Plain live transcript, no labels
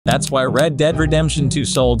That's why Red Dead Redemption 2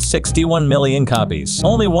 sold 61 million copies.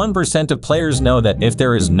 Only 1% of players know that if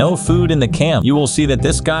there is no food in the camp, you will see that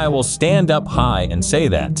this guy will stand up high and say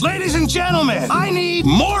that, "Ladies and gentlemen, I need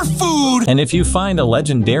more food!" And if you find a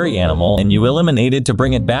legendary animal and you eliminate it to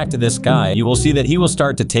bring it back to this guy, you will see that he will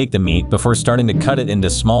start to take the meat before starting to cut it into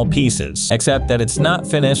small pieces. Except that it's not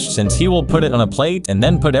finished, since he will put it on a plate and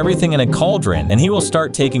then put everything in a cauldron, and he will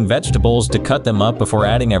start taking vegetables to cut them up before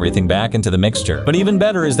adding everything back into the mixture. But even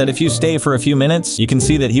better is that if you stay for a few minutes, you can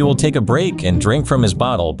see that he will take a break and drink from his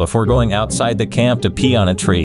bottle before going outside the camp to pee on a tree.